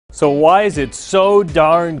So why is it so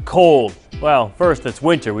darn cold? Well, first, it's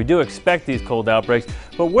winter. We do expect these cold outbreaks,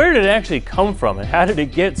 but where did it actually come from and how did it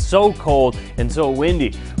get so cold and so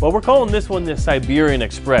windy? Well, we're calling this one the Siberian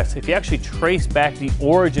Express. If you actually trace back the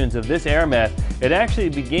origins of this air mass, it actually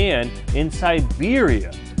began in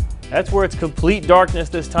Siberia. That's where it's complete darkness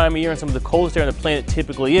this time of year and some of the coldest air on the planet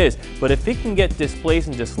typically is. But if it can get displaced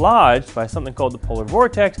and dislodged by something called the polar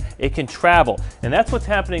vortex, it can travel. And that's what's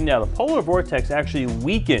happening now. The polar vortex actually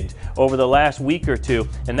weakened over the last week or two,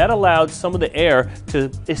 and that allowed some of the air to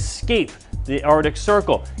escape the Arctic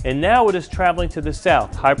Circle, and now it is traveling to the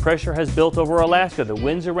south. High pressure has built over Alaska. The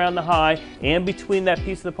winds around the high and between that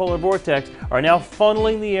piece of the polar vortex are now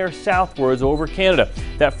funneling the air southwards over Canada.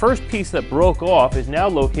 That first piece that broke off is now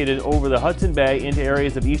located over the Hudson Bay into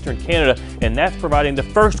areas of eastern Canada, and that's providing the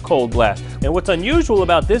first cold blast. And what's unusual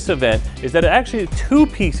about this event is that actually two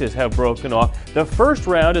pieces have broken off. The first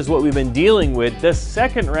round is what we've been dealing with. The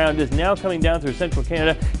second round is now coming down through central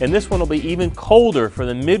Canada, and this one will be even colder for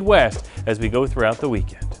the Midwest as we go throughout the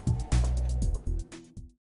weekend.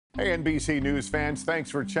 Hey NBC News fans,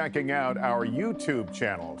 thanks for checking out our YouTube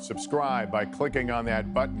channel. Subscribe by clicking on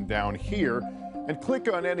that button down here and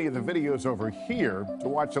click on any of the videos over here to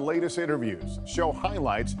watch the latest interviews, show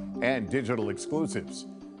highlights, and digital exclusives.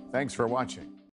 Thanks for watching.